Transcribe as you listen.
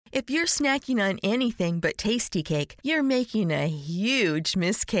If you're snacking on anything but Tasty Cake, you're making a huge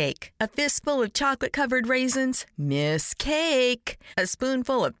mistake. A fistful of chocolate-covered raisins? Mistake. A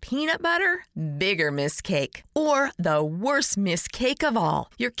spoonful of peanut butter? Bigger mistake. Or the worst mistake of all,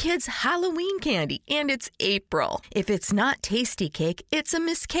 your kid's Halloween candy, and it's April. If it's not Tasty Cake, it's a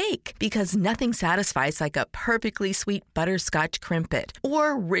mistake, because nothing satisfies like a perfectly sweet butterscotch crimpet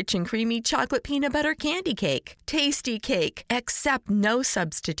or rich and creamy chocolate peanut butter candy cake. Tasty Cake. Accept no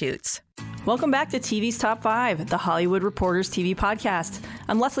substitutes. Welcome back to TV's Top 5, the Hollywood Reporters TV podcast.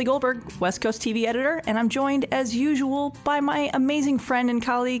 I'm Leslie Goldberg, West Coast TV editor, and I'm joined, as usual, by my amazing friend and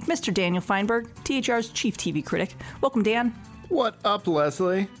colleague, Mr. Daniel Feinberg, THR's chief TV critic. Welcome, Dan. What up,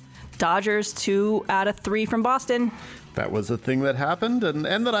 Leslie? Dodgers 2 out of 3 from Boston. That was a thing that happened,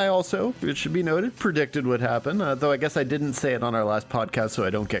 and that I also, it should be noted, predicted would happen, though I guess I didn't say it on our last podcast, so I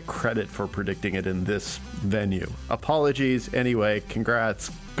don't get credit for predicting it in this venue. Apologies. Anyway,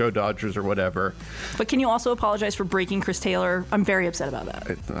 congrats. Go Dodgers or whatever. But can you also apologize for breaking Chris Taylor? I'm very upset about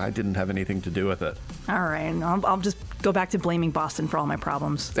that. I didn't have anything to do with it. All right. I'll just go back to blaming Boston for all my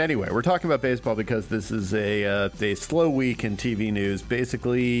problems. Anyway, we're talking about baseball because this is a slow week in TV news.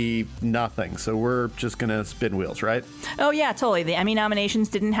 Basically nothing. So we're just going to spin wheels, right? Oh, yeah, totally. The Emmy nominations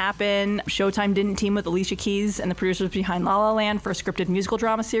didn't happen. Showtime didn't team with Alicia Keys and the producers behind La La Land for a scripted musical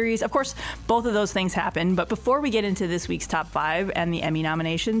drama series. Of course, both of those things happened. But before we get into this week's Top 5 and the Emmy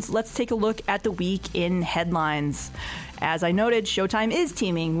nominations, let's take a look at the week in headlines. As I noted, Showtime is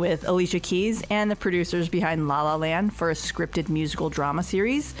teaming with Alicia Keys and the producers behind La La Land for a scripted musical drama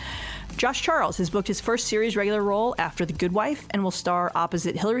series. Josh Charles has booked his first series regular role after The Good Wife and will star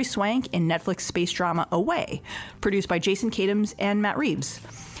opposite Hilary Swank in Netflix space drama Away, produced by Jason Katims and Matt Reeves.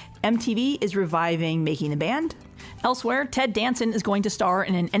 MTV is reviving Making the Band. Elsewhere, Ted Danson is going to star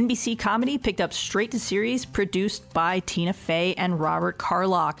in an NBC comedy picked up straight to series produced by Tina Fey and Robert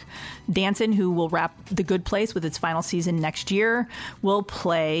Carlock. Danson, who will wrap The Good Place with its final season next year, will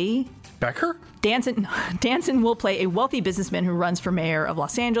play... Becker? Danson will play a wealthy businessman who runs for mayor of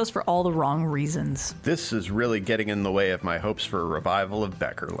Los Angeles for all the wrong reasons. This is really getting in the way of my hopes for a revival of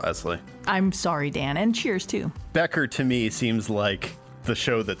Becker, Leslie. I'm sorry, Dan, and cheers, too. Becker, to me, seems like the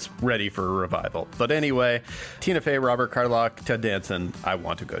show that's ready for a revival. But anyway, Tina Fey, Robert Carlock, Ted Danson, I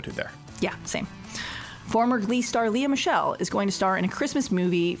want to go to there. Yeah, same. Former Glee star Lea Michele is going to star in a Christmas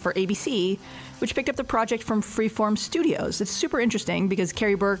movie for ABC, which picked up the project from Freeform Studios. It's super interesting because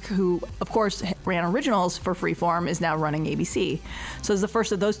Carrie Burke, who, of course, ran originals for Freeform, is now running ABC. So it's the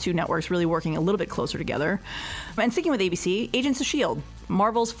first of those two networks really working a little bit closer together. And sticking with ABC, Agents of S.H.I.E.L.D.,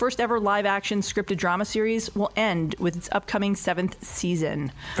 Marvel's first ever live-action scripted drama series, will end with its upcoming 7th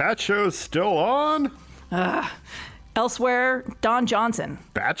season. That show's still on? Elsewhere, Don Johnson.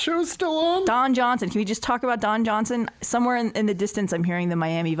 That show's still on? Don Johnson. Can we just talk about Don Johnson? Somewhere in the distance, I'm hearing the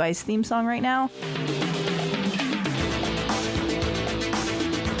Miami Vice theme song right now.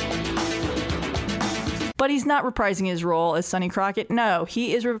 But he's not reprising his role as Sonny Crockett. No,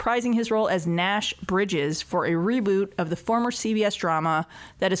 he is reprising his role as Nash Bridges for a reboot of the former CBS drama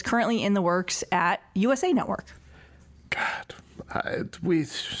that is currently in the works at USA Network. God,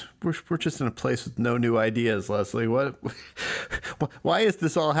 we're just in a place with no new ideas, Leslie. Why is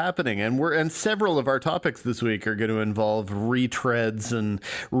this all happening? And several of our topics this week are going to involve retreads and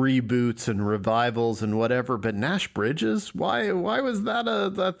reboots and revivals and whatever. But Nash Bridges, why was that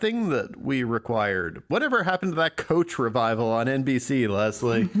a thing that we required? Whatever happened to that Coach revival on NBC,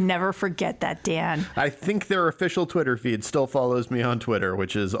 Leslie? Never forget that, Dan. I think their official Twitter feed still follows me on Twitter,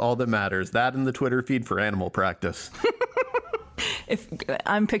 which is all that matters. That and the Twitter feed for Animal Practice. If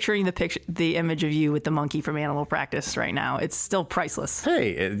I'm picturing the image of you with the monkey from Animal Practice right now, it's still priceless.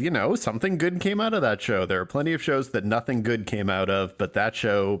 Hey, something good came out of that show. There are plenty of shows that nothing good came out of, but that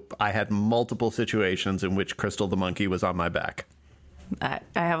show, I had multiple situations in which Crystal the monkey was on my back. I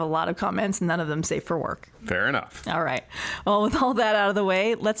have a lot of comments, none of them safe for work. Fair enough. All right. Well, with all that out of the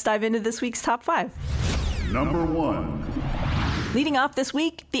way, let's dive into this week's Top 5. Number 1. Leading off this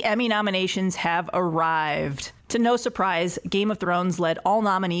week, the Emmy nominations have arrived. To no surprise, Game of Thrones led all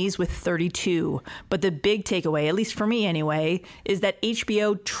nominees with 32. But the big takeaway, at least for me anyway, is that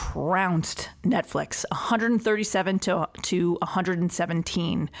HBO trounced Netflix 137 to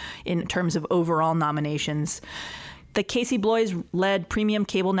 117 in terms of overall nominations. The Casey Bloys-led premium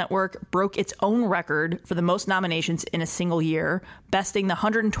cable network broke its own record for the most nominations in a single year, besting the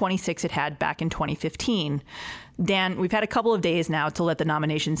 126 it had back in 2015. Dan, we've had a couple of days now to let the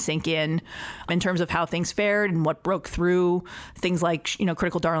nominations sink in terms of how things fared and what broke through, things like,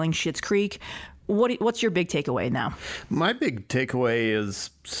 Critical Darling, Schitt's Creek. What's your big takeaway now? My big takeaway is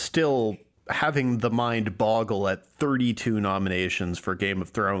still having the mind boggle at 32 nominations for Game of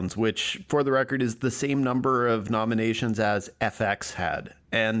Thrones, which, for the record, is the same number of nominations as FX had.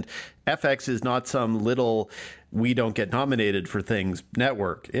 And FX is not some little we don't get nominated for things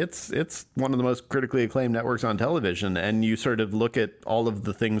network. It's one of the most critically acclaimed networks on television. And you sort of look at all of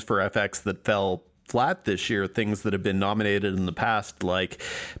the things for FX that fell flat this year, things that have been nominated in the past, like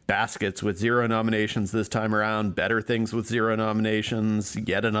Baskets with 0 nominations this time around, Better Things with 0 nominations,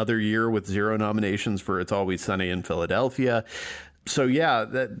 yet another year with 0 nominations for It's Always Sunny in Philadelphia. So yeah,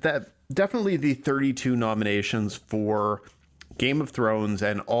 that definitely the 32 nominations for Game of Thrones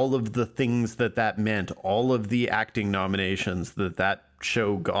and all of the things that meant, all of the acting nominations that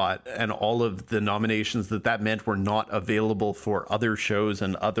show got, and all of the nominations that meant were not available for other shows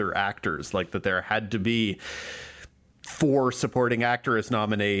and other actors, like that there had to be 4 supporting actress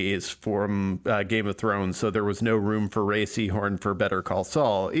nominees from Game of Thrones, so there was no room for Ray Seahorn for Better Call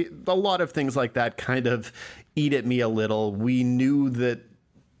Saul. A lot of things like that kind of eat at me a little. We knew that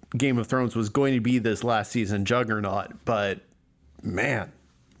Game of Thrones was going to be this last season juggernaut, but man,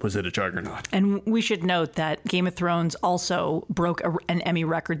 was it a juggernaut. And we should note that Game of Thrones also broke an Emmy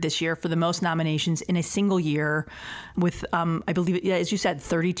record this year for the most nominations in a single year with, I believe, as you said,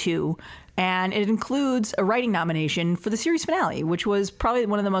 32. And it includes a writing nomination for the series finale, which was probably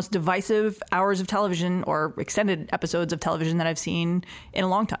one of the most divisive hours of television or extended episodes of television that I've seen in a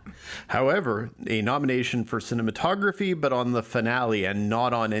long time. However, a nomination for cinematography, but on the finale and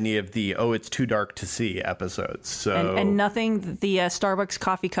not on any of the It's Too Dark to See episodes. So and nothing, the Starbucks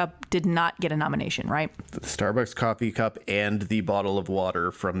coffee cup did not get a nomination, right? The Starbucks coffee cup and the bottle of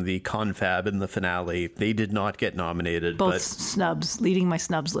water from the confab in the finale, they did not get nominated. Both snubs, leading my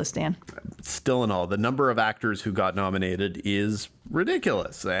snubs list, Dan. Still in all, the number of actors who got nominated is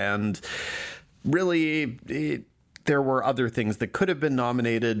ridiculous. And really, there were other things that could have been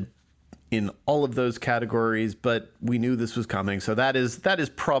nominated in all of those categories, but we knew this was coming. So that is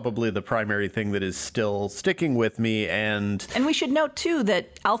probably the primary thing that is still sticking with me. And we should note, too,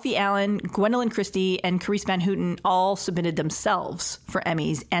 that Alfie Allen, Gwendolyn Christie, and Carice Van Houten all submitted themselves for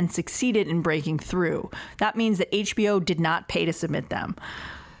Emmys and succeeded in breaking through. That means that HBO did not pay to submit them,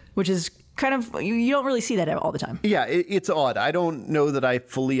 which is kind of, you don't really see that all the time. Yeah, it's odd. I don't know that I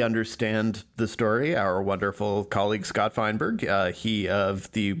fully understand the story. Our wonderful colleague, Scott Feinberg, he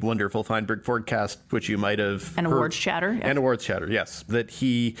of the wonderful Feinberg Forecast, which you might have And heard. Awards Chatter. Yeah. And Awards Chatter, yes. That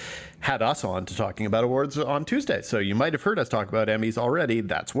he had us on to talking about awards on Tuesday. So you might have heard us talk about Emmys already.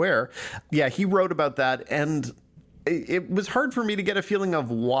 That's where. Yeah, he wrote about that. And it was hard for me to get a feeling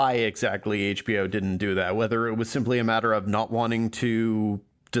of why exactly HBO didn't do that, whether it was simply a matter of not wanting to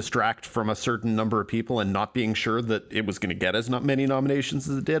distract from a certain number of people and not being sure that it was going to get as not many nominations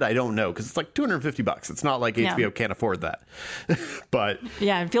as it did. I don't know, because it's like $250. It's not like HBO can't afford that. But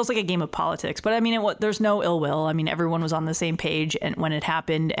yeah, it feels like a game of politics. But I mean, there's no ill will. I mean, everyone was on the same page and when it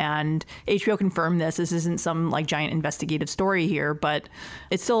happened, and HBO confirmed this. This isn't some like giant investigative story here, but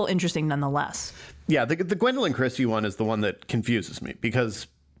it's still interesting nonetheless. Yeah, the Gwendolyn Christie one is the one that confuses me, because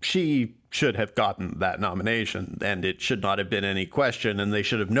she should have gotten that nomination, and it should not have been any question, and they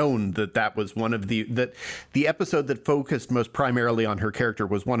should have known that was one of the episode that focused most primarily on her character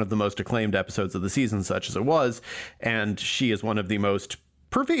was one of the most acclaimed episodes of the season, such as it was, and she is one of the most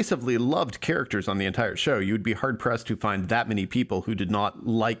pervasively loved characters on the entire show. You'd be hard-pressed to find that many people who did not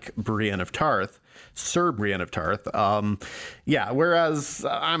like Brienne of Tarth, Sir Brienne of Tarth. Whereas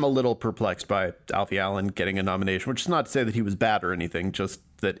I'm a little perplexed by Alfie Allen getting a nomination, which is not to say that he was bad or anything, just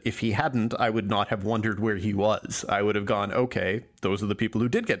that if he hadn't, I would not have wondered where he was. I would have gone, okay, those are the people who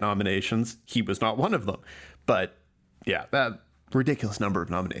did get nominations. He was not one of them. But yeah, that ridiculous number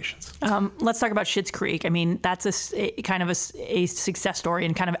of nominations. Let's talk about Schitt's Creek. I mean, that's a kind of a success story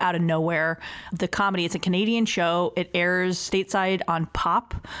and kind of out of nowhere. The comedy, it's a Canadian show. It airs stateside on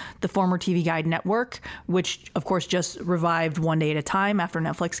Pop, the former TV Guide network, which, of course, just revived One Day at a Time after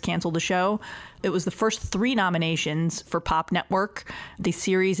Netflix canceled the show. It was the first 3 nominations for Pop Network. The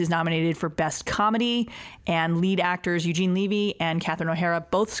series is nominated for Best Comedy, and lead actors Eugene Levy and Catherine O'Hara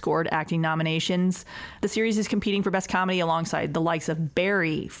both scored acting nominations. The series is competing for Best Comedy alongside the likes of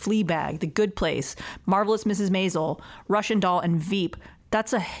Barry, Fleabag, The Good Place, Marvelous Mrs. Maisel, Russian Doll, and Veep.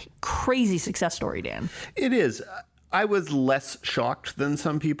 That's a crazy success story, Dan. It is. I was less shocked than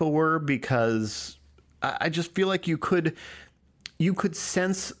some people were, because I just feel like you could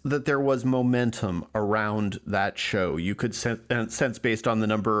sense that there was momentum around that show. You could sense based on the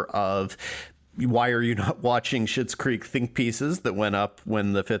number of why are you not watching Schitt's Creek think pieces that went up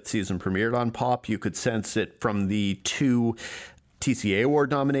when the 5th season premiered on Pop. You could sense it from the 2 TCA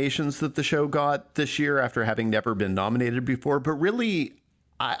Award nominations that the show got this year after having never been nominated before. But really,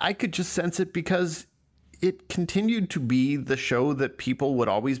 I could just sense it because it continued to be the show that people would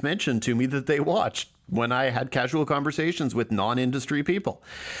always mention to me that they watched when I had casual conversations with non-industry people.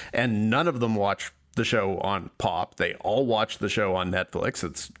 And none of them watch the show on Pop. They all watch the show on Netflix.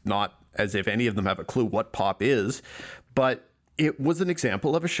 It's not as if any of them have a clue what Pop is, but it was an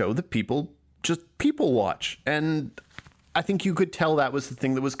example of a show that people watch. And I think you could tell that was the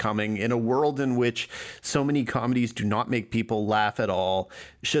thing that was coming in a world in which so many comedies do not make people laugh at all.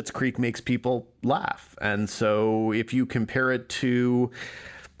 Schitt's Creek makes people laugh. And so if you compare it to,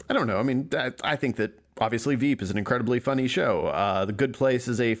 I don't know, I mean, I think that obviously Veep is an incredibly funny show. The Good Place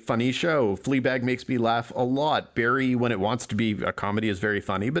is a funny show. Fleabag makes me laugh a lot. Barry, when it wants to be a comedy, is very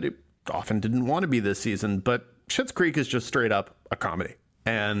funny, but it often didn't want to be this season. But Schitt's Creek is just straight up a comedy.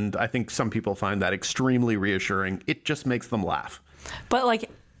 And I think some people find that extremely reassuring. It just makes them laugh. But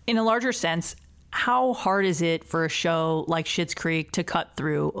like in a larger sense, how hard is it for a show like Schitt's Creek to cut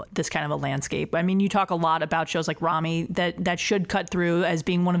through this kind of a landscape? I mean, you talk a lot about shows like Ramy that should cut through as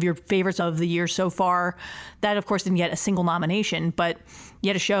being one of your favorites of the year so far. That, of course, didn't get a single nomination, but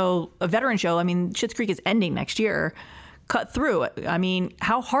yet a veteran show, I mean, Schitt's Creek is ending next year, cut through. I mean,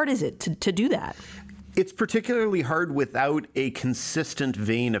 how hard is it to do that? It's particularly hard without a consistent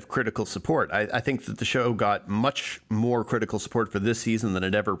vein of critical support. I think that the show got much more critical support for this season than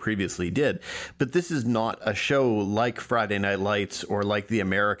it ever previously did. But this is not a show like Friday Night Lights or like The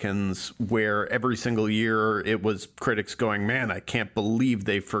Americans, where every single year it was critics going, man, I can't believe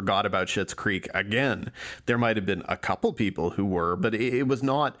they forgot about Schitt's Creek again. There might have been a couple people who were, but it was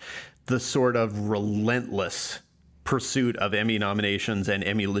not the sort of relentless pursuit of Emmy nominations and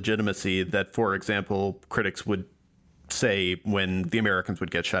Emmy legitimacy that, for example, critics would say when The Americans would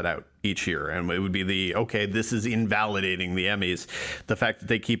get shut out each year. And it would be okay, this is invalidating the Emmys. The fact that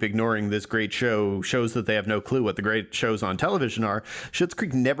they keep ignoring this great show shows that they have no clue what the great shows on television are. Schitt's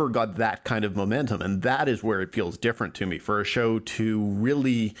Creek never got that kind of momentum. And that is where it feels different to me, for a show to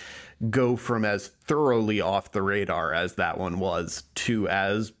really go from as thoroughly off the radar as that one was to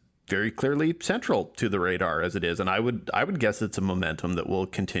as very clearly central to the radar as it is. And I would guess it's a momentum that will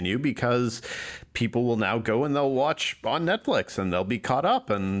continue because people will now go and they'll watch on Netflix and they'll be caught up,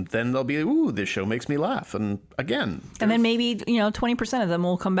 and then they'll be, ooh, this show makes me laugh. And again, and then maybe 20% of them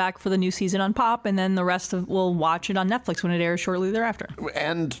will come back for the new season on Pop, and then the rest will watch it on Netflix when it airs shortly thereafter.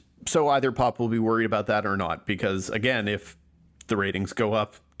 And so either Pop will be worried about that or not, because again, if the ratings go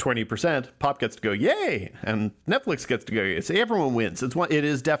up 20%, Pop gets to go yay, and Netflix gets to go yay. So everyone wins. It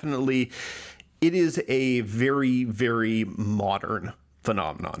is a very, very modern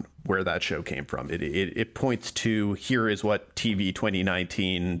phenomenon where that show came from. It points to, here is what TV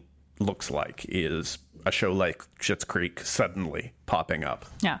 2019 looks like, is a show like Schitt's Creek suddenly popping up.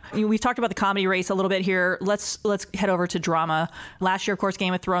 Yeah. We've talked about the comedy race a little bit here. Let's head over to drama. Last year, of course,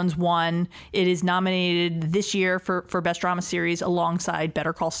 Game of Thrones won. It is nominated this year for Best Drama Series alongside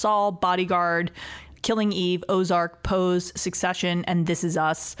Better Call Saul, Bodyguard, Killing Eve, Ozark, Pose, Succession, and This Is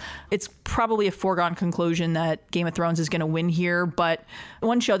Us. It's probably a foregone conclusion that Game of Thrones is going to win here, but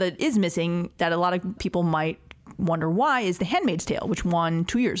one show that is missing that a lot of people might wonder why is The Handmaid's Tale, which won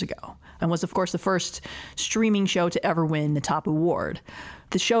 2 years ago and was, of course, the first streaming show to ever win the top award.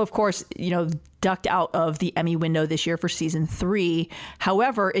 The show, of course, ducked out of the Emmy window this year for season 3.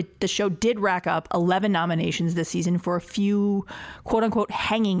 However, the show did rack up 11 nominations this season for a few quote unquote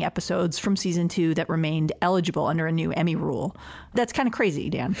hanging episodes from season 2 that remained eligible under a new Emmy rule. That's kind of crazy,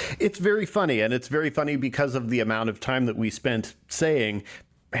 Dan. It's very funny, and it's very funny because of the amount of time that we spent saying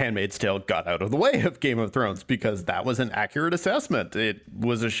Handmaid's Tale got out of the way of Game of Thrones, because that was an accurate assessment. It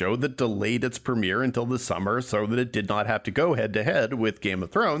was a show that delayed its premiere until the summer so that it did not have to go head to head with Game of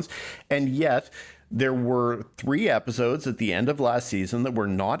Thrones. And yet there were 3 episodes at the end of last season that were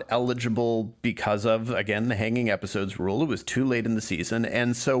not eligible because of, again, the hanging episodes rule. It was too late in the season.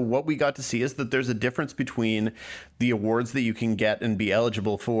 And so what we got to see is that there's a difference between the awards that you can get and be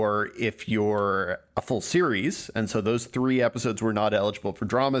eligible for if you're a full series. And so those 3 episodes were not eligible for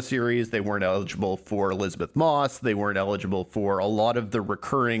drama series. They weren't eligible for Elizabeth Moss. They weren't eligible for a lot of the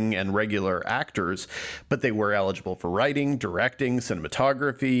recurring and regular actors, but they were eligible for writing, directing,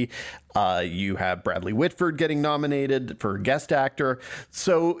 cinematography. You have Bradley Whitford getting nominated for guest actor.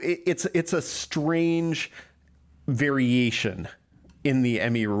 So it's a strange variation in the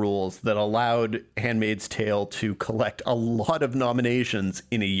Emmy rules that allowed Handmaid's Tale to collect a lot of nominations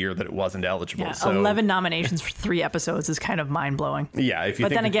in a year that it wasn't eligible. Yeah, so 11 nominations for 3 episodes is kind of mind-blowing. Yeah. But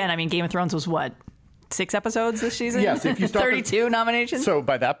then again, I mean, Game of Thrones was what? 6 episodes this season? Yes, if you stop 32 nominations. So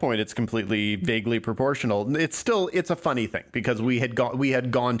by that point, it's completely vaguely proportional. It's a funny thing because we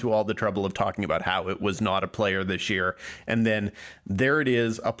had gone to all the trouble of talking about how it was not a player this year, and then there it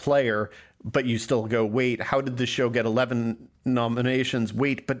is, a player. But you still go, wait, how did the show get 11 nominations?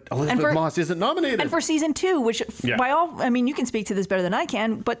 Wait, but Elizabeth Moss isn't nominated. And for season 2, which you can speak to this better than I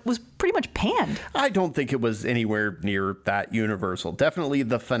can, but was pretty much panned. I don't think it was anywhere near that universal. Definitely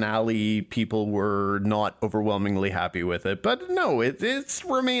the finale, people were not overwhelmingly happy with it. But no, it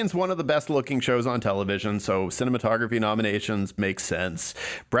remains one of the best looking shows on television. So cinematography nominations make sense.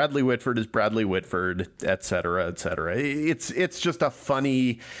 Bradley Whitford is Bradley Whitford, et cetera, et cetera. It's just a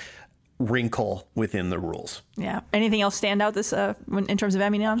funny wrinkle within the rules. Yeah. Anything else stand out this in terms of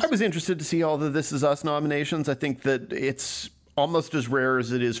Emmy noms? I was interested to see all the This Is Us nominations. I think that it's almost as rare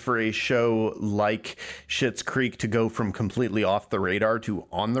as it is for a show like Schitt's Creek to go from completely off the radar to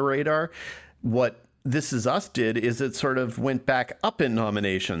on the radar. What This Is Us did is it sort of went back up in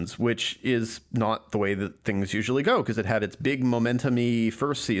nominations, which is not the way that things usually go, because it had its big momentum-y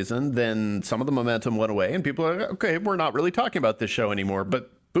first season. Then some of the momentum went away and people are like, okay, we're not really talking about this show anymore.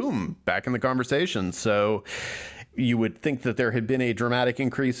 But boom, back in the conversation. So you would think that there had been a dramatic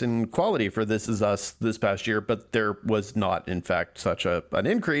increase in quality for This Is Us this past year, but there was not, in fact, such an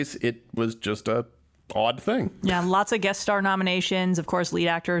increase. It was just a odd thing. Yeah, lots of guest star nominations. Of course, lead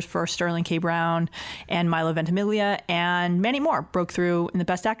actors for Sterling K. Brown and Milo Ventimiglia, and many more broke through in the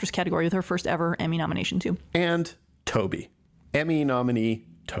Best Actress category with her first ever Emmy nomination, too. And Toby. Emmy nominee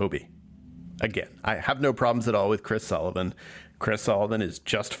Toby. Again, I have no problems at all with Chris Sullivan. Chris Sullivan is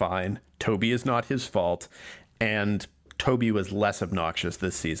just fine. Toby is not his fault. And Toby was less obnoxious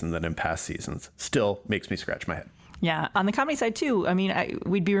this season than in past seasons. Still makes me scratch my head. Yeah, on the comedy side, too. I mean,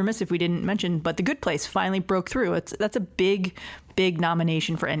 we'd be remiss if we didn't mention, but The Good Place finally broke through. That's a big, big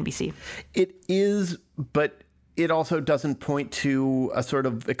nomination for NBC. It is, but it also doesn't point to a sort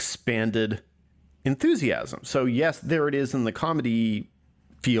of expanded enthusiasm. So, yes, there it is in the comedy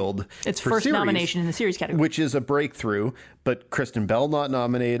field. Its first series, nomination in the series category. Which is a breakthrough, but Kristen Bell not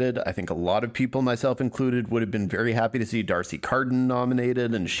nominated. I think a lot of people, myself included, would have been very happy to see Darcy Carden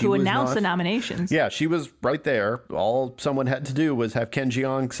nominated, and she who was announced not. The nominations. Yeah, she was right there. All someone had to do was have Ken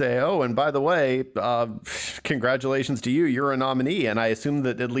Jeong say, oh, and by the way, congratulations to you, you're a nominee. And I assume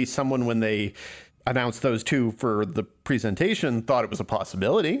that at least someone, when they announced those two for the presentation, thought it was a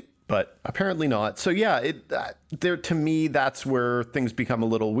possibility. But apparently not. So yeah, there to me, that's where things become a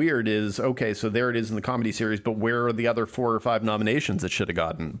little weird is, okay, so there it is in the comedy series, but where are the other 4 or 5 nominations it should have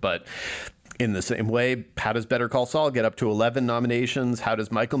gotten? But in the same way, how does Better Call Saul get up to 11 nominations? How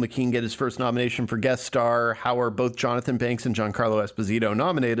does Michael McKean get his first nomination for guest star? How are both Jonathan Banks and Giancarlo Esposito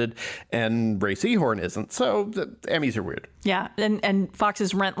nominated and Ray Seahorn isn't? So the Emmys are weird. Yeah, and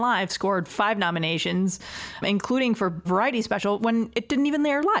Fox's Rent Live scored 5 nominations, including for Variety Special, when it didn't even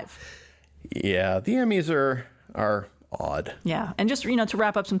air live. Yeah, the Emmys are odd. Yeah. And just, to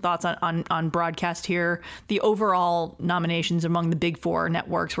wrap up some thoughts on broadcast here, the overall nominations among the big 4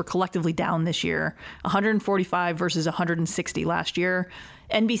 networks were collectively down this year, 145 versus 160 last year.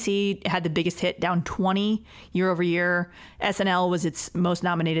 NBC had the biggest hit, down 20 year over year. SNL was its most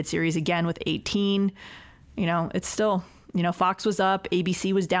nominated series again with 18. It's still, Fox was up,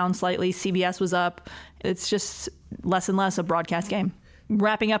 ABC was down slightly, CBS was up. It's just less and less a broadcast game.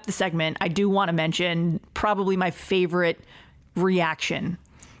 Wrapping up the segment, I do want to mention probably my favorite reaction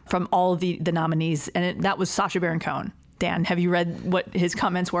from all of the nominees, and that was Sacha Baron Cohen. Dan, have you read what his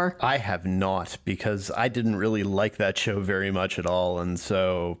comments were? I have not, because I didn't really like that show very much at all, and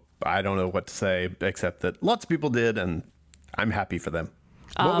so I don't know what to say, except that lots of people did, and I'm happy for them.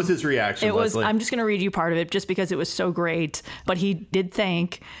 What was his reaction, Leslie? I'm just going to read you part of it just because it was so great, but he did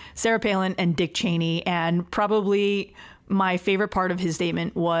thank Sarah Palin and Dick Cheney, and probably my favorite part of his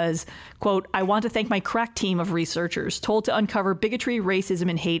statement was, quote, I want to thank my crack team of researchers told to uncover bigotry, racism,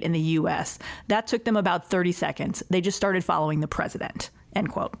 and hate in the U.S. That took them about 30 seconds. They just started following the president, end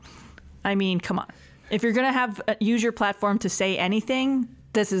quote. I mean, come on. If you're going to use your platform to say anything,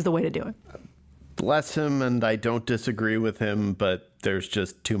 this is the way to do it. Bless him, and I don't disagree with him, but there's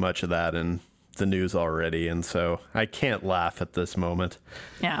just too much of that in the news already, and so I can't laugh at this moment.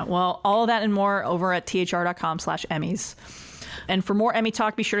 Yeah, well, all of that and more over at thr.com/Emmys. And for more Emmy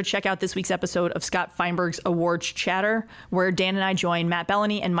talk, be sure to check out this week's episode of Scott Feinberg's Awards Chatter, where Dan and I join Matt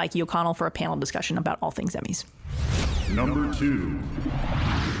Bellany and Mikey O'Connell for a panel discussion about all things Emmys. Number 2.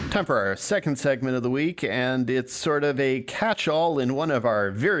 Time for our second segment of the week, and it's sort of a catch-all in one of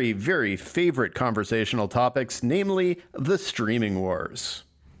our very, very favorite conversational topics, namely the streaming wars.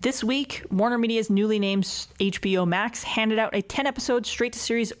 This week, Warner Media's newly named HBO Max handed out a 10-episode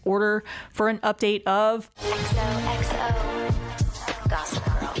straight-to-series order for an update of XOXO Gossip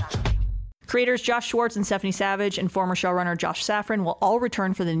Girl. Creators Josh Schwartz and Stephanie Savage and former showrunner Josh Safran will all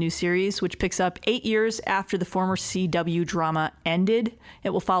return for the new series, which picks up 8 years after the former CW drama ended. It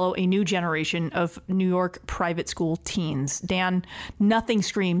will follow a new generation of New York private school teens. Dan, nothing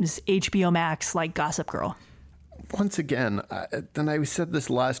screams HBO Max like Gossip Girl. Once again, and I said this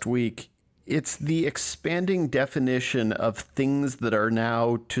last week, it's the expanding definition of things that are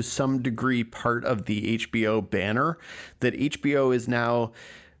now to some degree part of the HBO banner, that HBO is now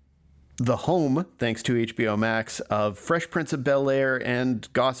the home, thanks to HBO Max, of Fresh Prince of Bel-Air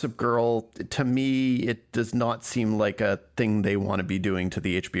and Gossip Girl. To me, it does not seem like a thing they want to be doing to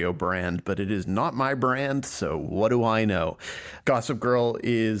the HBO brand, but it is not my brand, so what do I know? Gossip Girl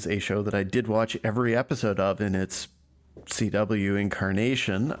is a show that I did watch every episode of in its CW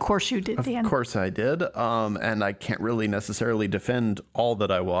incarnation. Of course you did, Dan. Of course I did. And I can't really necessarily defend all that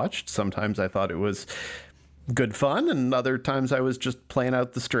I watched. Sometimes I thought it was good fun, and other times I was just playing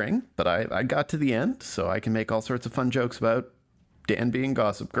out the string, but I got to the end, so I can make all sorts of fun jokes about Dan being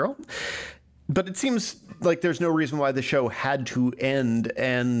Gossip Girl. But it seems like there's no reason why the show had to end,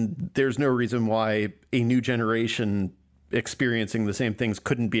 and there's no reason why a new generation experiencing the same things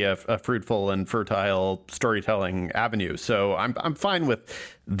couldn't be a fruitful and fertile storytelling avenue. So I'm fine with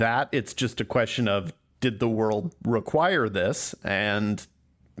that. It's just a question of, did the world require this? And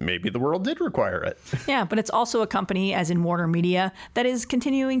maybe the world did require it. Yeah, but it's also a company, as in Warner Media, that is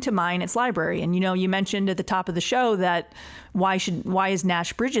continuing to mine its library. And, you mentioned at the top of the show that why is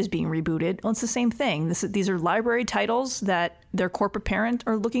Nash Bridges being rebooted? Well, it's the same thing. These are library titles that their corporate parent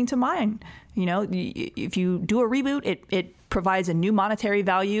are looking to mine. If you do a reboot, it provides a new monetary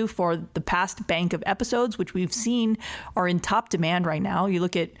value for the past bank of episodes, which we've seen are in top demand right now. You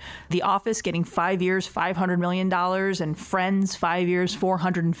look at The Office getting 5 years, $500 million, and Friends 5 years,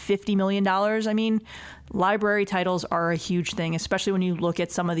 $450 million. I mean, library titles are a huge thing, especially when you look at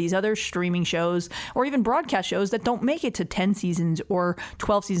some of these other streaming shows or even broadcast shows that don't make it to 10 seasons or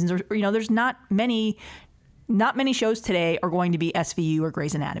 12 seasons. Or there's not many shows today are going to be SVU or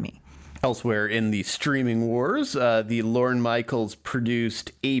Grey's Anatomy. Elsewhere in the streaming wars, the Lorne Michaels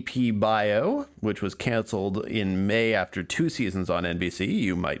produced AP Bio, which was canceled in May after 2 seasons on NBC.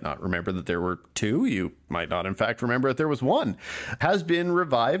 You might not remember that there were 2. You might not, in fact, remember that there was 1. Has been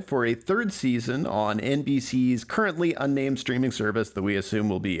revived for a 3rd season on NBC's currently unnamed streaming service that we assume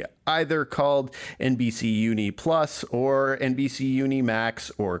will be either called NBC Uni Plus or NBC Uni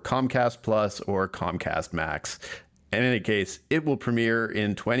Max or Comcast Plus or Comcast Max. In any case, it will premiere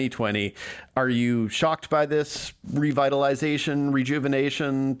in 2020. Are you shocked by this revitalization,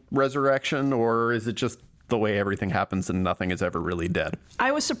 rejuvenation, resurrection, or is it just the way everything happens and nothing is ever really dead?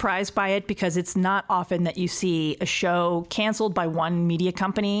 I was surprised by it because it's not often that you see a show canceled by one media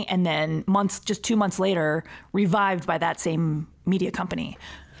company and then just 2 months later, revived by that same media company.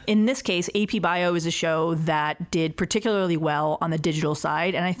 In this case, AP Bio is a show that did particularly well on the digital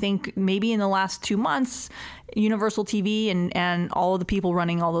side. And I think maybe in the last 2 months, Universal TV and all of the people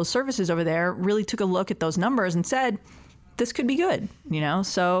running all those services over there really took a look at those numbers and said, this could be good,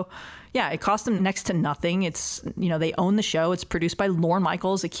 So, yeah, it cost them next to nothing. It's, they own the show. It's produced by Lorne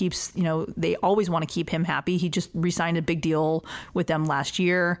Michaels. It keeps, they always want to keep him happy. He just re-signed a big deal with them last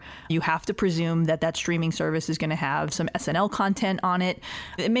year. You have to presume that streaming service is going to have some SNL content on it.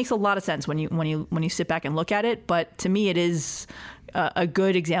 It makes a lot of sense when you sit back and look at it. But to me, it is a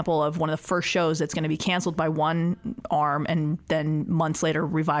good example of one of the first shows that's going to be canceled by one arm and then months later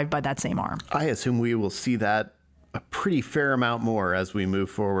revived by that same arm. I assume we will see that a pretty fair amount more as we move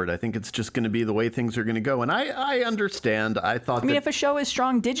forward. I think it's just going to be the way things are going to go. And I understand. I mean, if a show is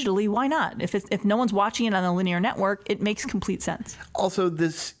strong digitally, why not? If no one's watching it on a linear network, it makes complete sense. Also,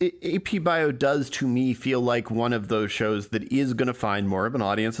 this AP Bio does, to me, feel like one of those shows that is going to find more of an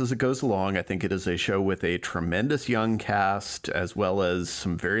audience as it goes along. I think it is a show with a tremendous young cast, as well as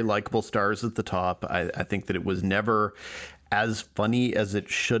some very likable stars at the top. I think that it was never as funny as it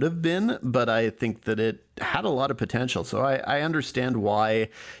should have been, but I think that it had a lot of potential. So I understand why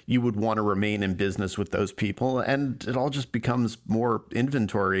you would want to remain in business with those people, and it all just becomes more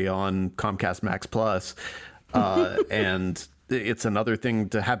inventory on Comcast Max Plus. And it's another thing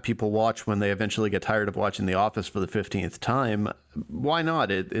to have people watch when they eventually get tired of watching The Office for the 15th time. Why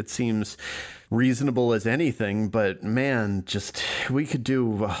not? It seems reasonable as anything, but man, we could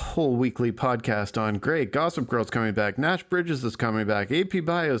do a whole weekly podcast on great. Gossip Girl's coming back. Nash Bridges is coming back. AP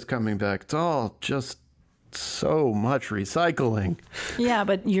Bio's coming back. It's all just so much recycling. Yeah,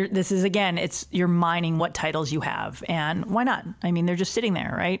 but this is, again, you're mining what titles you have. And why not? I mean, they're just sitting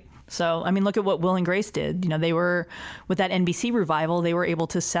there, right? So, I mean, look at what Will and Grace did. You know, they were, with that NBC revival, they were able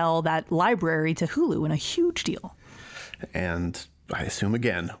to sell that library to Hulu in a huge deal. And I assume,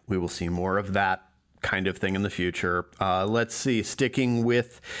 again, we will see more of that kind of thing in the future. Let's see, sticking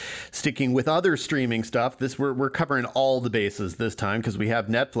with other streaming stuff. We're covering all the bases this time because we have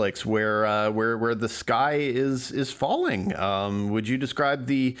Netflix, where the sky is falling. Would you describe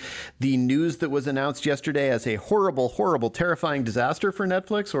the news that was announced yesterday as a horrible, terrifying disaster for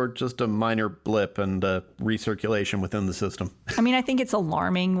Netflix, or just a minor blip and recirculation within the system? I mean, I think it's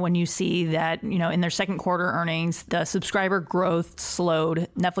alarming when you see that, you know, in their second quarter earnings, the subscriber growth slowed.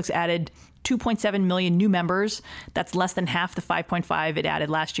 Netflix added 2.7 million new members. That's less than half the 5.5 it added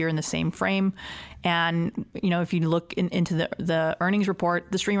last year in the same frame. And, you know, if you look into the earnings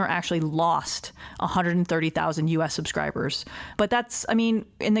report, the streamer actually lost 130,000 U.S. subscribers. But that's, I mean,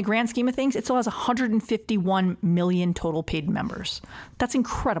 in the grand scheme of things, it still has 151 million total paid members. That's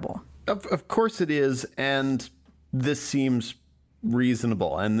incredible. Of course it is. And this seems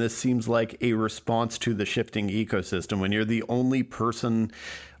reasonable. And this seems like a response to the shifting ecosystem. When you're the only person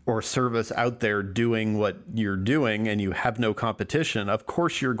or service out there doing what you're doing and you have no competition, of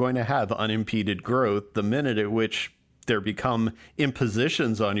course you're going to have unimpeded growth. The minute at which there become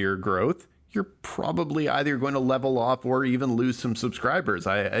impositions on your growth, you're probably either going to level off or even lose some subscribers.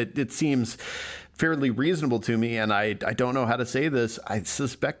 It seems fairly reasonable to me, and I don't know how to say this. I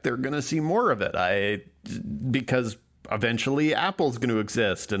suspect they're going to see more of it. Because eventually Apple's going to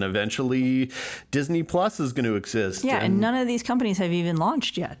exist, and eventually Disney Plus is going to exist. Yeah, and none of these companies have even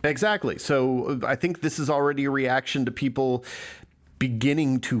launched yet. Exactly. So I think this is already a reaction to people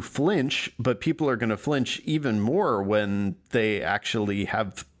beginning to flinch, but people are going to flinch even more when they actually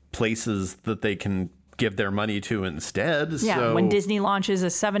have places that they can give their money to instead. Yeah, so when Disney launches a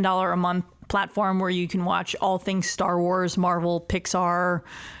 $7 a month platform where you can watch all things Star Wars, Marvel, Pixar,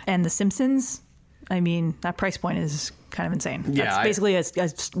 and The Simpsons, I mean, that price point is kind of insane. Yeah, That's basically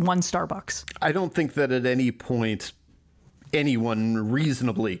one Starbucks. I don't think that at any point anyone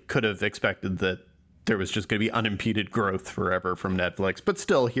reasonably could have expected that there was just going to be unimpeded growth forever from Netflix. But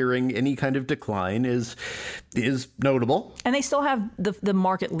still, hearing any kind of decline is notable. And they still have the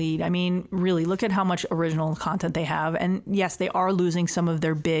market lead. I mean, really, look at how much original content they have. And yes, they are losing some of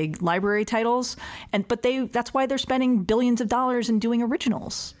their big library titles, but that's why they're spending billions of dollars in doing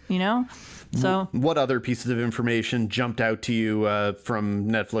originals, you know? So, what other pieces of information jumped out to you from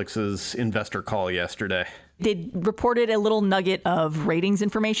Netflix's investor call yesterday? They reported a little nugget of ratings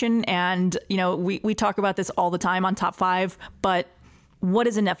information. And, you know, we talk about this all the time on Top 5, but what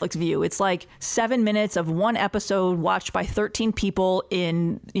is a Netflix view? It's like 7 minutes of one episode watched by 13 people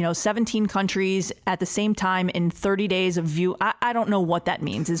in, 17 countries at the same time in 30 days of view. I don't know what that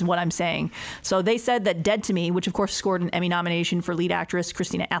means is what I'm saying. So they said that Dead to Me, which of course scored an Emmy nomination for lead actress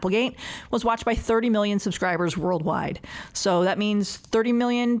Christina Applegate, was watched by 30 million subscribers worldwide. So that means 30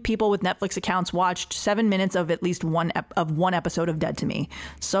 million people with Netflix accounts watched 7 minutes of at least one episode of Dead to Me.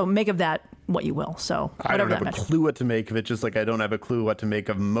 So make of that what you will. So I don't have a clue what to make of it, just like I don't have a clue what to make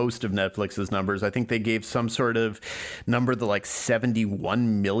of most of Netflix's numbers. I think they gave some sort of number that like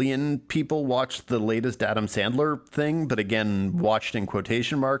 71 million people watched the latest Adam Sandler thing, but again, watched in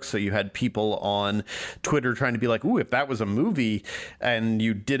quotation marks. So you had people on Twitter trying to be like, ooh, if that was a movie and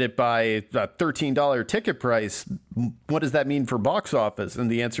you did it by a $13 ticket price, what does that mean for box office? And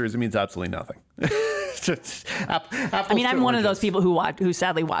the answer is it means absolutely nothing. I mean, I'm one of those people who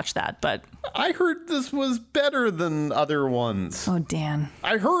sadly watched that, but I heard this was better than other ones. Oh, Dan.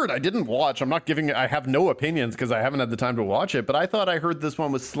 I didn't watch. I have no opinions because I haven't had the time to watch it, but I thought I heard this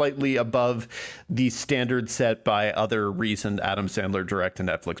one was slightly above the standard set by other recent Adam Sandler direct to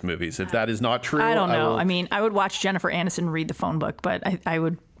Netflix movies. If that is not true, I don't know. I mean, I would watch Jennifer Aniston read the phone book, but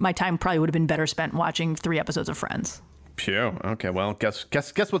my time probably would have been better spent watching 3 episodes of Friends. Phew. Okay. Well, guess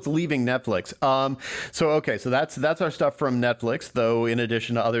what's leaving Netflix. So that's our stuff from Netflix. Though, in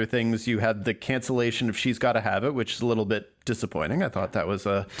addition to other things, you had the cancellation of She's Gotta Have It, which is a little bit disappointing. I thought that was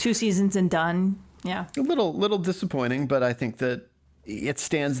 2 seasons and done. Yeah. A little disappointing, but I think that it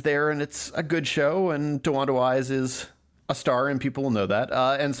stands there and it's a good show. And DeWanda Wise is a star, and people will know that.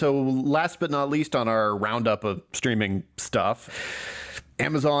 And so, last but not least, on our roundup of streaming stuff,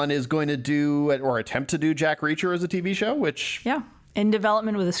 Amazon is going to do or attempt to do Jack Reacher as a TV show, which... Yeah. In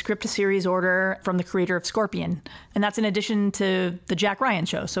development with a script to series order from the creator of Scorpion. And that's in addition to the Jack Ryan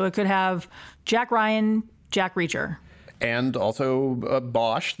show. So it could have Jack Ryan, Jack Reacher. and also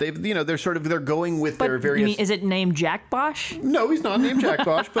Bosch. They're going with their various. Is it named Jack Bosch? No, he's not named Jack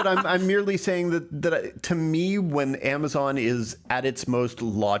Bosch, but I'm merely saying that to me, when Amazon is at its most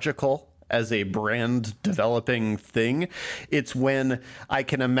logical as a brand developing thing, it's when I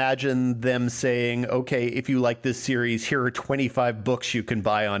can imagine them saying, okay, if you like this series, here are 25 books you can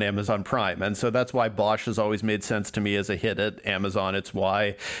buy on Amazon Prime. And so that's why Bosch has always made sense to me as a hit at Amazon. It's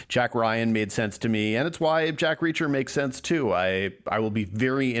why Jack Ryan made sense to me, and it's why Jack Reacher makes sense too. I will be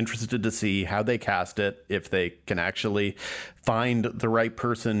very interested to see how they cast it, if they can actually find the right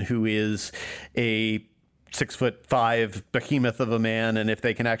person who is a 6'5" behemoth of a man, and if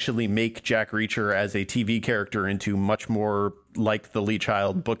they can actually make Jack Reacher as a TV character into much more like the Lee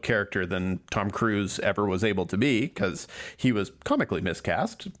Child book character than Tom Cruise ever was able to be, because he was comically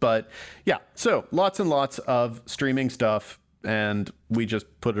miscast. But yeah, so lots and lots of streaming stuff, and we just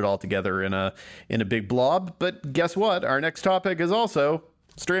put it all together in a big blob. But guess what? Our next topic is also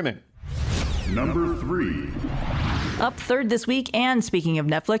streaming. Number 3. Up third this week, and speaking of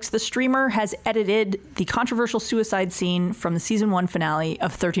Netflix, the streamer has edited the controversial suicide scene from the season 1 finale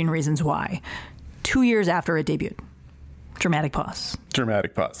of 13 Reasons Why, 2 years after it debuted. Dramatic pause.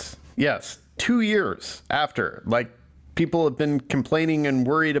 Dramatic pause. Yes, 2 years after. Like, people have been complaining and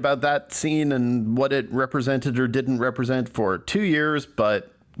worried about that scene and what it represented or didn't represent for 2 years,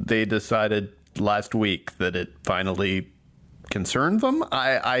 but they decided last week that it finally concerned them.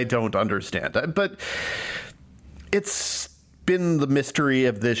 I don't understand. But it's been the mystery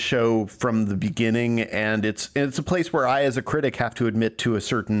of this show from the beginning, and it's a place where I, as a critic, have to admit to a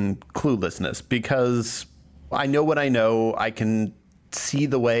certain cluelessness, because I know what I know. I can see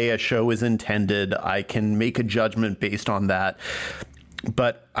the way a show is intended. I can make a judgment based on that.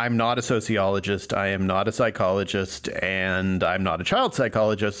 But I'm not a sociologist, I am not a psychologist, and I'm not a child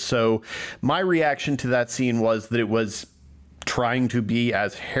psychologist. So my reaction to that scene was that it was trying to be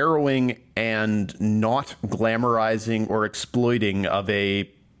as harrowing and not glamorizing or exploiting of a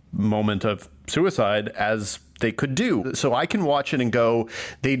moment of suicide as they could do. So I can watch it and go,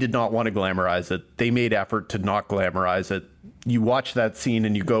 they did not want to glamorize it. They made effort to not glamorize it. You watch that scene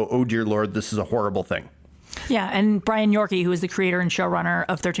and you go, oh dear Lord, this is a horrible thing. Yeah, and Brian Yorkie, who is the creator and showrunner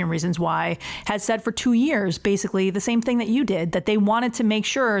of 13 Reasons Why, has said for 2 years basically the same thing that you did, that they wanted to make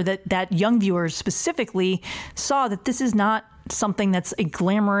sure that young viewers specifically saw that this is not something that's a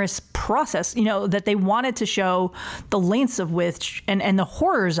glamorous process, that they wanted to show the lengths of which and the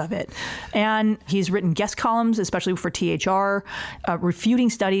horrors of it. And he's written guest columns, especially for THR, refuting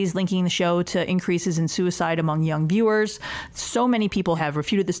studies linking the show to increases in suicide among young viewers. So many people have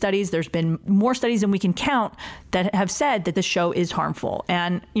refuted the studies. There's been more studies than we can count that have said that the show is harmful.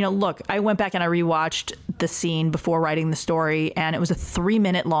 And, look, I went back and I rewatched the scene before writing the story, and it was a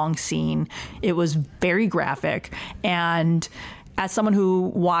 3-minute long scene. It was very graphic, and as someone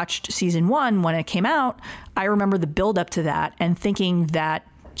who watched season 1 when it came out, I remember the build up to that and thinking that,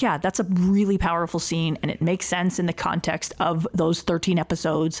 yeah, that's a really powerful scene, and it makes sense in the context of those 13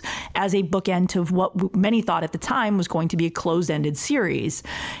 episodes as a bookend to what many thought at the time was going to be a closed-ended series.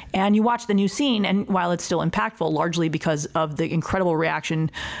 And you watch the new scene, and while it's still impactful, largely because of the incredible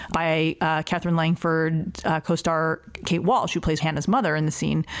reaction by Catherine Langford co-star Kate Walsh, who plays Hannah's mother in the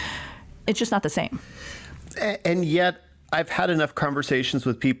scene, it's just not the same. And yet, I've had enough conversations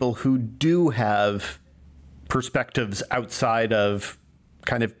with people who do have perspectives outside of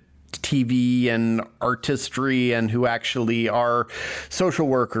kind of TV and artistry, and who actually are social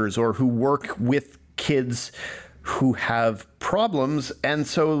workers or who work with kids who have problems. And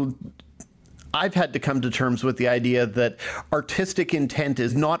so I've had to come to terms with the idea that artistic intent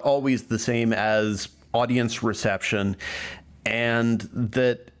is not always the same as audience reception, and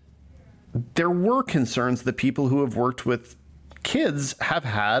that there were concerns that people who have worked with kids have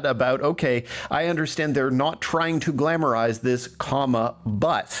had about, okay, I understand they're not trying to glamorize this,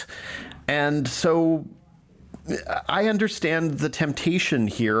 but. And so I understand the temptation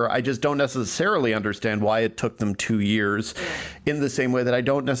here. I just don't necessarily understand why it took them 2 years, in the same way that I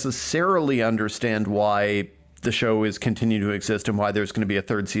don't necessarily understand why the show is continuing to exist and why there's going to be a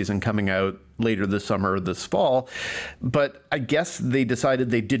third season coming out later this summer or this fall. But I guess they decided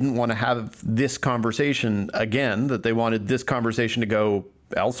they didn't want to have this conversation again, that they wanted this conversation to go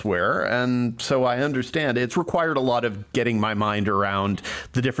elsewhere. And so I understand it's required a lot of getting my mind around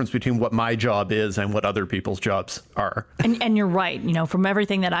the difference between what my job is and what other people's jobs are. And you're right. From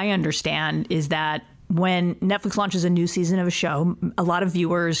everything that I understand is that when Netflix launches a new season of a show, a lot of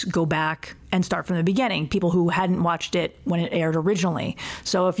viewers go back and start from the beginning, people who hadn't watched it when it aired originally.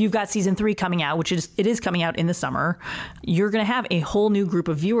 So if you've got season 3 coming out, which it is coming out in the summer, you're going to have a whole new group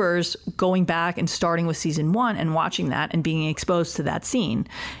of viewers going back and starting with season 1 and watching that and being exposed to that scene.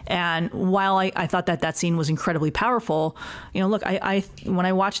 And while I thought that scene was incredibly powerful, look, I when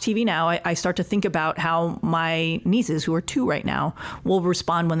I watch TV now, I start to think about how my nieces, who are 2 right now, will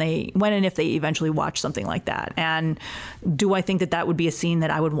respond when and if they eventually watch something like that. And do I think that would be a scene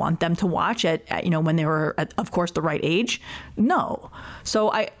that I would want them to watch at when they were at, of course, the right age? No.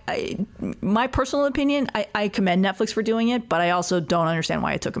 So my personal opinion, I commend Netflix for doing it, but I also don't understand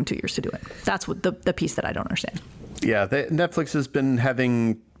why it took them 2 years to do it. That's what the piece that I don't understand. Yeah, Netflix has been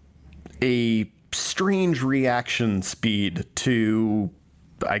having a strange reaction speed to,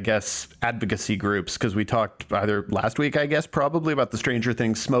 I guess, advocacy groups, because we talked either last week, I guess, probably about the Stranger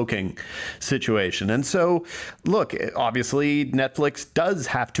Things smoking situation. And so, look, obviously, Netflix does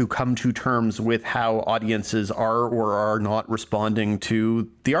have to come to terms with how audiences are or are not responding to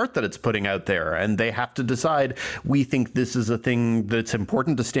the art that it's putting out there. And they have to decide, we think this is a thing that's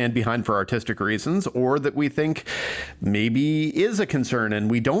important to stand behind for artistic reasons, or that we think maybe is a concern and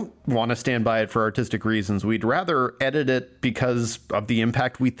we don't want to stand by it for artistic reasons. We'd rather edit it because of the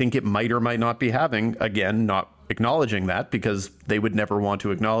impact we think it might or might not be having. Again, not acknowledging that, because they would never want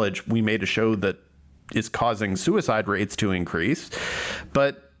to acknowledge we made a show that is causing suicide rates to increase.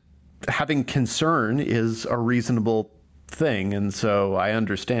 But having concern is a reasonable thing. And so I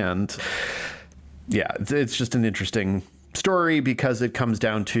understand. Yeah, it's just an interesting story, because it comes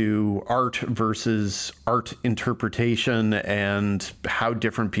down to art versus art interpretation and how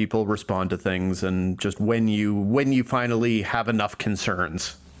different people respond to things, and just when you finally have enough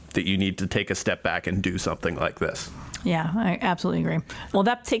concerns that you need to take a step back and do something like this. Yeah, I absolutely agree. Well,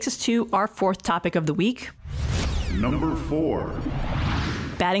 that takes us to our 4th topic of the week. Number 4.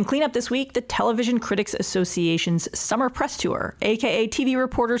 Batting cleanup this week, the Television Critics Association's Summer Press Tour, aka TV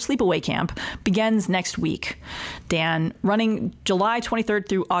Reporter Sleepaway Camp, begins next week. Dan, running July 23rd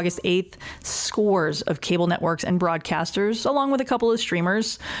through August 8th, scores of cable networks and broadcasters, along with a couple of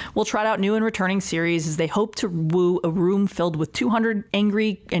streamers, will trot out new and returning series as they hope to woo a room filled with 200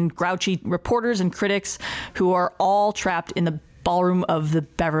 angry and grouchy reporters and critics who are all trapped in the ballroom of the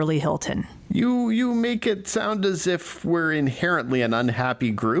Beverly Hilton. You make it sound as if we're inherently an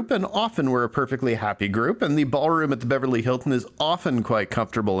unhappy group, and often we're a perfectly happy group, and the ballroom at the Beverly Hilton is often quite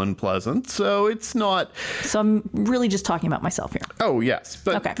comfortable and pleasant, so it's not... So I'm really just talking about myself here. Oh, yes,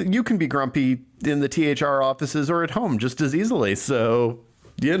 but okay. You can be grumpy in the THR offices or at home just as easily, so...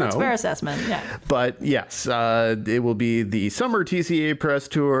 That's a fair assessment, yeah. But yes, it will be the summer TCA press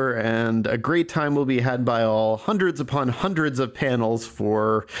tour, and a great time will be had by all. Hundreds upon hundreds of panels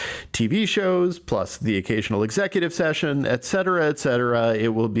for TV shows, plus the occasional executive session, etc., etc. It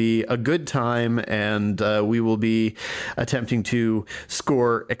will be a good time, and we will be attempting to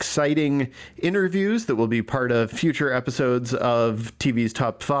score exciting interviews that will be part of future episodes of TV's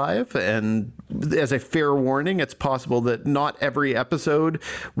Top 5. And as a fair warning, it's possible that not every episode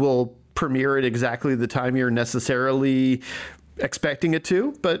will premiere at exactly the time you're necessarily expecting it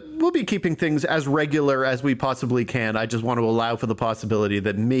to, but we'll be keeping things as regular as we possibly can. I just want to allow for the possibility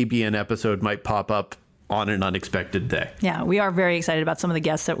that maybe an episode might pop up on an unexpected day. Yeah, we are very excited about some of the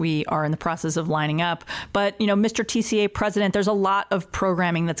guests that we are in the process of lining up. But, Mr. TCA President, there's a lot of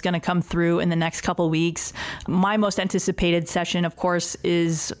programming that's going to come through in the next couple of weeks. My most anticipated session, of course,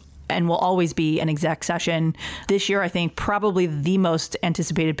 is and will always be an exec session. This year, I think probably the most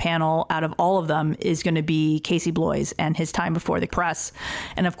anticipated panel out of all of them is going to be Casey Bloys and his time before the press.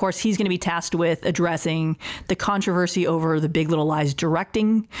 And of course, he's going to be tasked with addressing the controversy over the Big Little Lies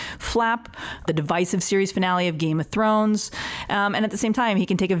directing flap, the divisive series finale of Game of Thrones. And at the same time, he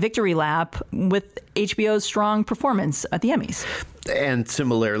can take a victory lap with HBO's strong performance at the Emmys. And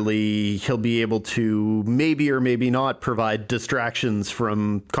similarly, he'll be able to maybe or maybe not provide distractions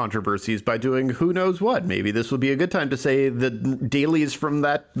from controversies by doing who knows what. Maybe this will be a good time to say the dailies from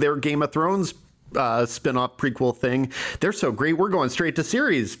their Game of Thrones spin-off prequel thing. They're so great. We're going straight to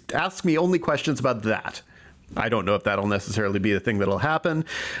series. Ask me only questions about that. I don't know if that'll necessarily be the thing that'll happen,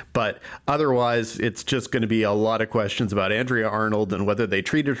 but otherwise it's just going to be a lot of questions about Andrea Arnold and whether they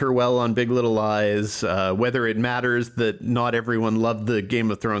treated her well on Big Little Lies, whether it matters that not everyone loved the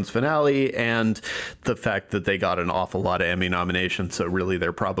Game of Thrones finale, and the fact that they got an awful lot of Emmy nominations, so really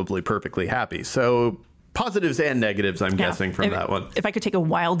they're probably perfectly happy. So positives and negatives, I'm guessing, from that one. If I could take a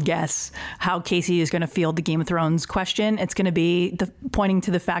wild guess how Casey is going to field the Game of Thrones question, it's going to be pointing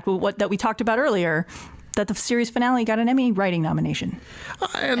to the fact that we talked about earlier. that the series finale got an Emmy writing nomination.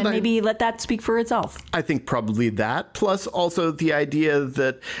 And maybe let that speak for itself. I think probably that, plus also the idea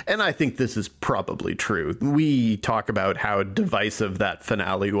that, and I think this is probably true, we talk about how divisive that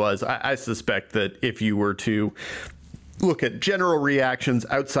finale was. I suspect that if you were to look at general reactions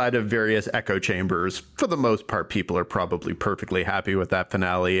outside of various echo chambers, for the most part, people are probably perfectly happy with that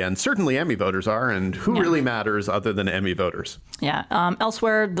finale, and certainly Emmy voters are, and who really matters other than Emmy voters? Yeah.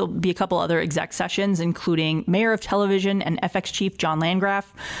 Elsewhere, there'll be a couple other exec sessions, including Mayor of Television and FX chief John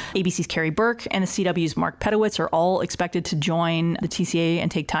Landgraf, ABC's Carrie Burke, and the CW's Mark Pedowitz are all expected to join the TCA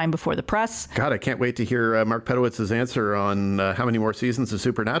and take time before the press. God, I can't wait to hear Mark Pedowitz's answer on how many more seasons of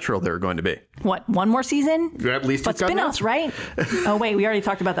Supernatural there are going to be. What, one more season? At least but spin-offs, right? Oh, wait, we already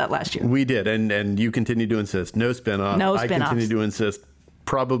talked about that last year. We did, and you continue to insist. No spin-off. No I spin-offs. continue to insist.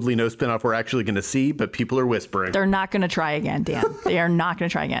 Probably no spin-off we're actually going to see, but people are whispering. They're not going to try again, Dan. They are not going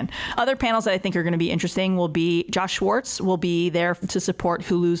to try again. Other panels that I think are going to be interesting will be Josh Schwartz will be there to support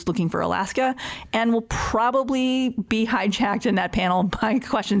Hulu's Looking for Alaska, and will probably be hijacked in that panel by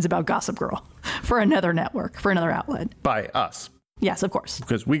questions about Gossip Girl for another network, for another outlet. By us. Yes, of course.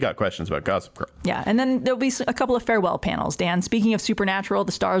 Because we got questions about Gossip Girl. Yeah, and then there'll be a couple of farewell panels. Dan, speaking of Supernatural,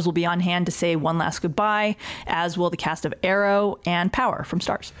 the stars will be on hand to say one last goodbye, as will the cast of Arrow and Power from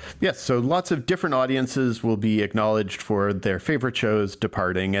Starz. Yes, so lots of different audiences will be acknowledged for their favorite shows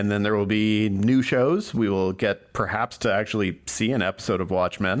departing, and then there will be new shows. We will get perhaps to actually see an episode of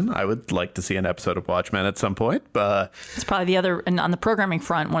Watchmen. I would like to see an episode of Watchmen at some point. It's probably the other, and on the programming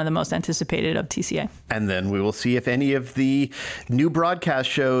front, one of the most anticipated of TCA. And then we will see if any of the new broadcast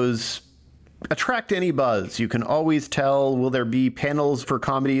shows attract any buzz. You can always tell, will there be panels for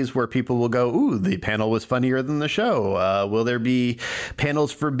comedies where people will go, ooh, the panel was funnier than the show? Will there be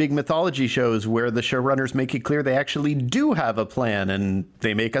panels for big mythology shows where the showrunners make it clear they actually do have a plan and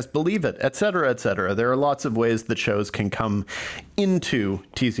they make us believe it, et cetera, et cetera? There are lots of ways that shows can come into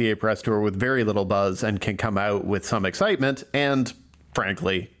TCA Press Tour with very little buzz and can come out with some excitement and,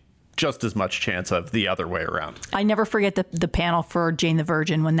 frankly, just as much chance of the other way around. I never forget the panel for Jane the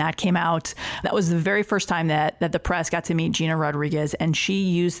Virgin when that came out. That was the very first time that the press got to meet Gina Rodriguez, and she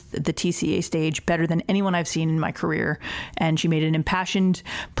used the TCA stage better than anyone I've seen in my career. And she made an impassioned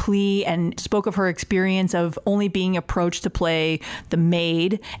plea and spoke of her experience of only being approached to play the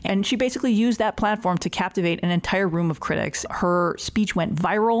maid. And she basically used that platform to captivate an entire room of critics. Her speech went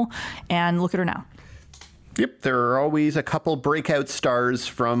viral, and look at her now. Yep, there are always a couple breakout stars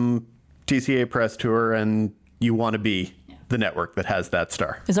from TCA Press Tour, and you want to be the network that has that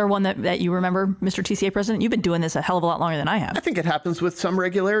star. Is there one that you remember, Mr. TCA President? You've been doing this a hell of a lot longer than I have. I think it happens with some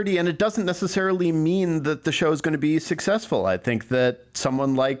regularity, and it doesn't necessarily mean that the show is going to be successful. I think that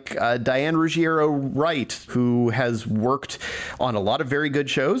someone like Diane Ruggiero-Wright, who has worked on a lot of very good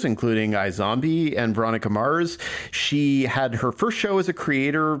shows, including iZombie and Veronica Mars, she had her first show as a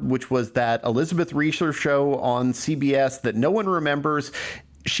creator, which was that Elizabeth Reeser show on CBS that no one remembers.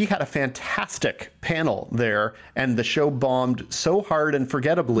 She had a fantastic panel there, and the show bombed so hard and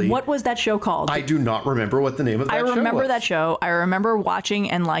forgettably. What was that show called? I do not remember what the name of that show was. I remember that show. I remember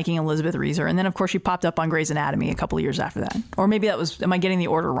watching and liking Elizabeth Reeser, and then, of course, she popped up on Grey's Anatomy a couple of years after that. Or maybe that was, am I getting the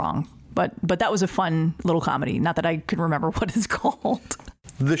order wrong? But that was a fun little comedy. Not that I can remember what it's called.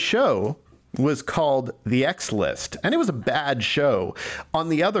 The show was called The X List, and it was a bad show. On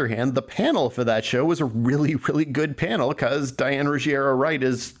the other hand, the panel for that show was a really, really good panel because Diane Ruggiero-Wright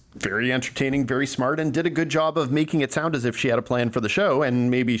is very entertaining, very smart, and did a good job of making it sound as if she had a plan for the show, and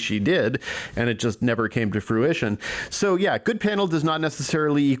maybe she did, and it just never came to fruition. So yeah, good panel does not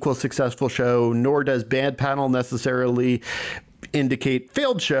necessarily equal successful show, nor does bad panel necessarily indicate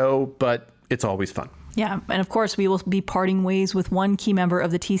failed show, but it's always fun. Yeah, and of course, we will be parting ways with one key member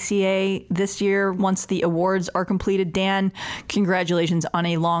of the TCA this year once the awards are completed. Dan, congratulations on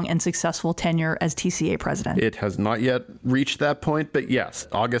a long and successful tenure as TCA president. It has not yet reached that point, but yes,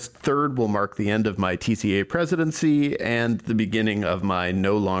 August 3rd will mark the end of my TCA presidency and the beginning of my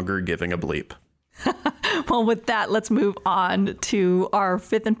no longer giving a bleep. Well, with that, let's move on to our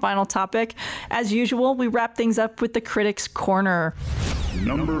fifth and final topic. As usual, we wrap things up with the Critics' Corner.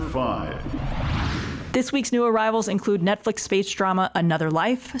 Number 5. This week's new arrivals include Netflix space drama Another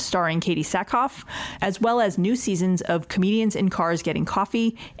Life, starring Katie Sackhoff, as well as new seasons of Comedians in Cars Getting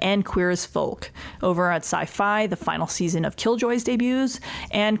Coffee and Queer as Folk. Over at Sci-Fi, the final season of Killjoys debuts,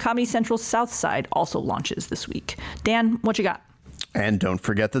 and Comedy Central's South Side also launches this week. Dan, what you got? And don't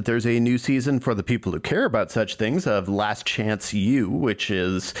forget that there's a new season for the people who care about such things of Last Chance U, which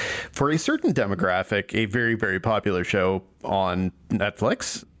is, for a certain demographic, a very, very popular show on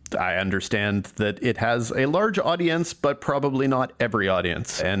Netflix. I understand that it has a large audience, but probably not every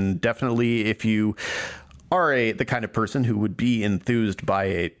audience. And definitely if you are the kind of person who would be enthused by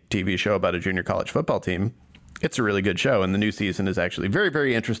a TV show about a junior college football team, it's a really good show, and the new season is actually very,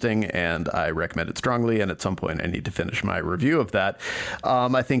 very interesting, and I recommend it strongly, and at some point I need to finish my review of that.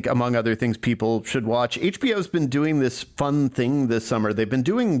 I think, among other things, people should watch. HBO's been doing this fun thing this summer. They've been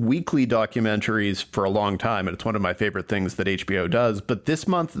doing weekly documentaries for a long time, and it's one of my favorite things that HBO does, but this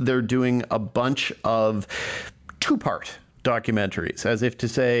month they're doing a bunch of two-part documentaries, as if to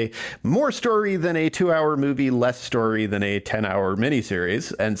say, more story than a 2-hour movie, less story than a 10-hour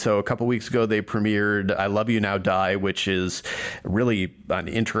miniseries. And so a couple weeks ago, they premiered I Love You Now Die, which is really an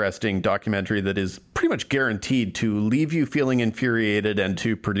interesting documentary that is pretty much guaranteed to leave you feeling infuriated and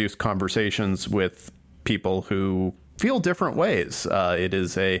to produce conversations with people who feel different ways. It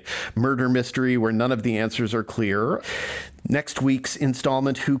is a murder mystery where none of the answers are clear. Next week's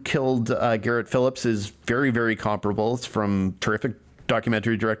installment, Who Killed Garrett Phillips, is very, very comparable. It's from terrific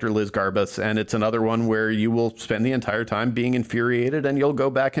documentary director Liz Garbus, and it's another one where you will spend the entire time being infuriated and you'll go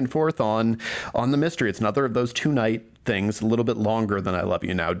back and forth on the mystery. It's another of those two-night things, a little bit longer than I Love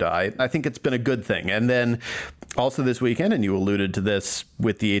You Now Die. I think it's been a good thing. And then also this weekend, and you alluded to this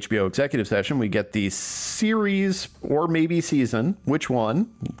with the HBO executive session, we get the series or maybe season. Which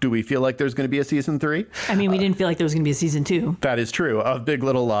one? Do we feel like there's going to be a season 3? I mean, we didn't feel like there was going to be a season 2. That is true, of Big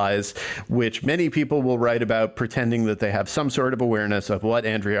Little Lies, which many people will write about pretending that they have some sort of awareness of what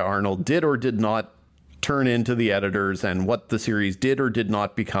Andrea Arnold did or did not turn into the editors and what the series did or did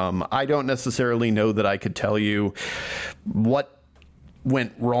not become. I don't necessarily know that I could tell you what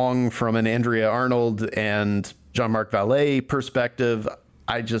went wrong from an Andrea Arnold and Jean-Marc Vallée perspective.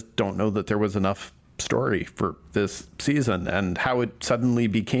 I just don't know that there was enough story for this season, and how it suddenly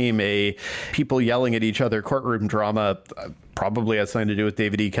became a people yelling at each other courtroom drama probably has something to do with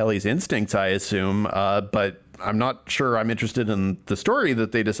David E. Kelley's instincts, I assume, but I'm not sure I'm interested in the story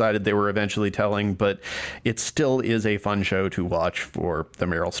that they decided they were eventually telling, but it still is a fun show to watch for the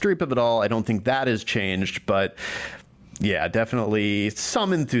Meryl Streep of it all. I don't think that has changed, but yeah, definitely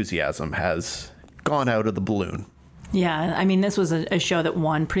some enthusiasm has gone out of the balloon. Yeah, I mean, this was a show that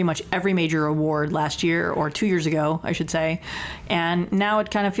won pretty much every major award last year, or 2 years ago, I should say. And now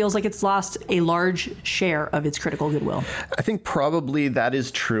it kind of feels like it's lost a large share of its critical goodwill. I think probably that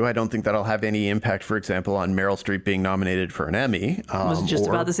is true. I don't think that'll have any impact, for example, on Meryl Streep being nominated for an Emmy. I was just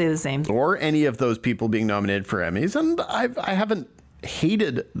about to say the same. Or any of those people being nominated for Emmys. And I haven't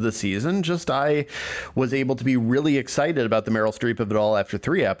hated the season, just I was able to be really excited about the Meryl Streep of it all after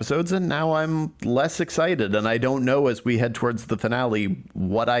 3 episodes, and now I'm less excited, and I don't know as we head towards the finale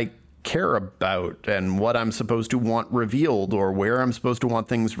what I care about and what I'm supposed to want revealed or where I'm supposed to want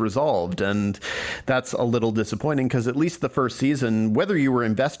things resolved. And that's a little disappointing because at least the first season, whether you were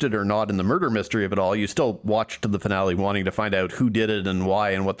invested or not in the murder mystery of it all, you still watched the finale wanting to find out who did it and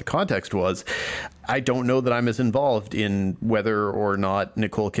why and what the context was. I don't know that I'm as involved in whether or not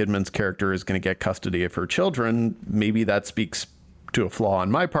Nicole Kidman's character is going to get custody of her children. Maybe that speaks to a flaw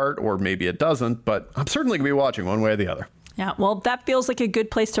on my part, or maybe it doesn't, but I'm certainly going to be watching one way or the other. Yeah, well, that feels like a good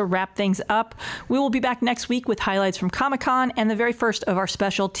place to wrap things up. We will be back next week with highlights from Comic-Con and the very first of our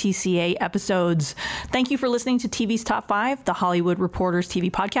special TCA episodes. Thank you for listening to TV's Top 5, the Hollywood Reporters TV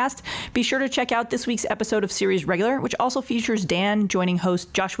podcast. Be sure to check out this week's episode of Series Regular, which also features Dan joining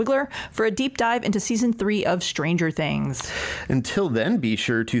host Josh Wigler for a deep dive into Season 3 of Stranger Things. Until then, be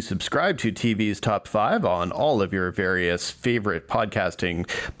sure to subscribe to TV's Top 5 on all of your various favorite podcasting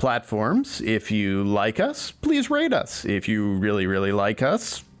platforms. If you like us, please rate us. If you really, really like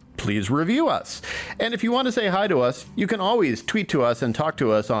us, please review us. And if you want to say hi to us, you can always tweet to us and talk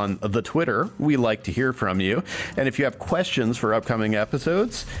to us on the Twitter. We like to hear from you. And if you have questions for upcoming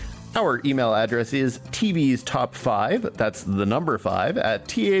episodes, our email address is TV's Top 5, that's the number 5, at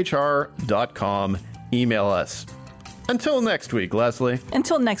thr.com. Email us. Until next week, Leslie.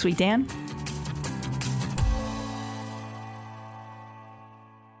 Until next week, Dan.